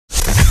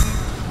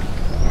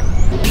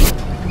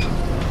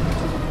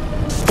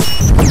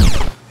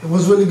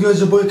What's really good?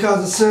 Your boy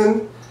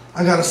KIZER.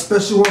 I got a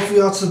special one for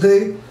y'all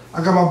today.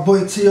 I got my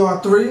boy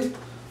TR3.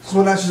 Just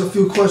want to ask you a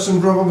few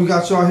questions, brother. We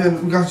got you out here.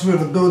 We got you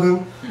in the building.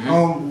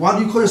 Why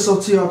do you call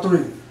yourself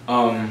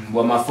TR3?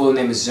 Well, my full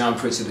name is John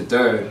Pritchard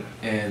III,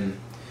 and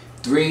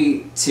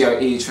 3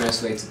 TRE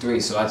translates to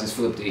 3, so I just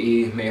flipped the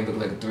E, made it look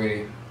like a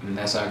 3, and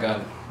that's how I got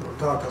it. No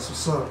doubt, that's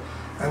what's up.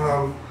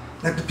 And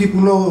let the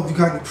people know if you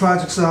got any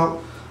projects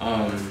out.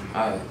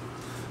 I'm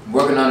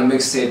working on a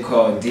mixtape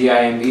called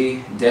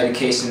DIME,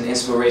 Dedication,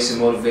 Inspiration,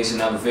 Motivation,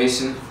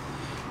 Elevation.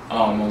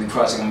 Only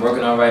project I'm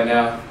working on right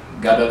now.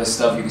 Got other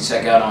stuff you can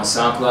check out on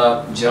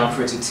SoundCloud, John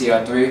Pritchard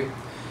TR3.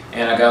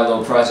 And I got a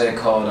little project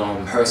called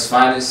HURST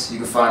Finest. You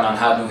can find on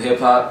Hot New Hip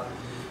Hop,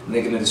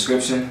 link in the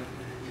description.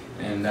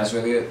 And that's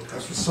really it.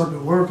 That's what's up,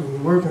 you're working,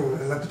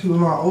 and let the people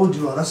know how old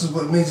you are. That's just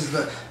what makes it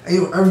like,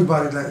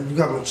 everybody, like, you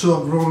got mature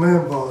grown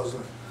man balls.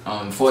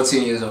 Like.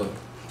 14 years old.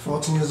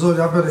 14 years old,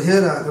 y'all better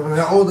hear that. I mean,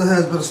 that older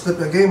heads better step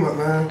their game up,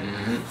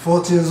 man.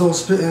 14 years old,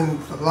 spitting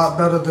a lot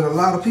better than a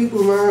lot of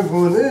people, man,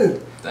 going in.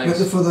 Thanks.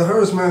 Get it for the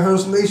HURST, man,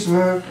 HURST Nation,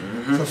 man.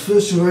 It's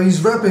official, man. He's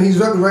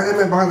repping right in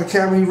there behind the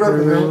camera, he's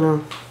repping,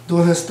 man.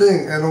 Doing his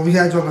thing. And when we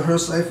had you on the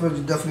HURST CYPHER,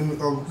 you definitely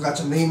got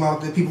your name out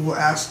there. People were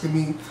asking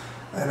me,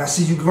 and I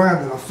see you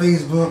grinding on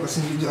Facebook. I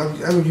see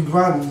you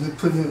grinding, you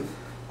putting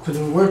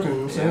in working. You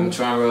know what I'm saying? I'm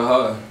trying real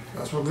hard.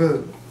 That's real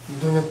good. You're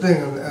doing your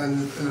thing.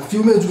 And in a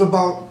few minutes, we're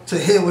about to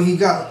hear what he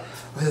got.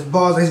 His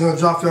bars that he's going to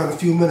drop y'all in a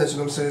few minutes, you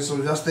know what I'm saying? So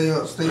y'all stay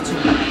up, stay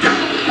tuned.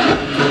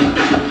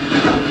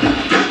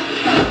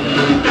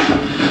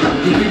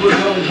 The people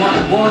don't want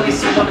war, they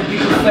still want to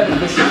be prophetic.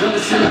 It's the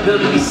realest in the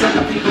building, these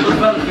seven people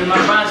irrelevant. My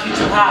rhymes get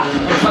too high,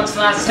 my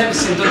punchlines heaven.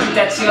 Don't think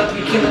that TR3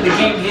 killing the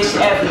game, here's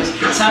your evidence.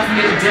 Time for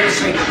me to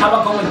demonstrate how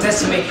I go and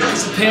decimate.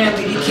 Cause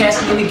apparently they can't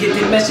seem to get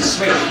their message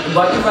straight. And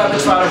while you ever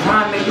try to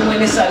rhyme, man, you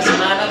ain't inside his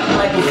mind. I don't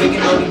like no big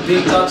and all these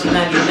big dogs in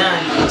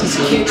 99. Just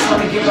a kid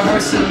trying to give a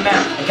HURST in the map.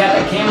 I got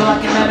that game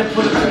locking out and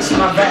put a curse in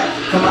my rap.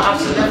 Cause my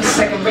options never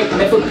second rate,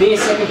 never be in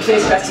second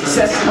place. Got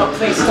success in my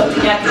place, stuff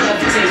that I can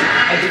never taste.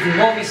 I give you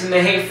more reason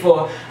to hate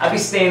for. I be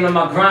staying on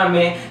my grind,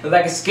 man,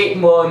 like a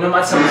skateboard. Know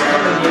my time is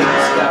coming,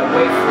 yeah.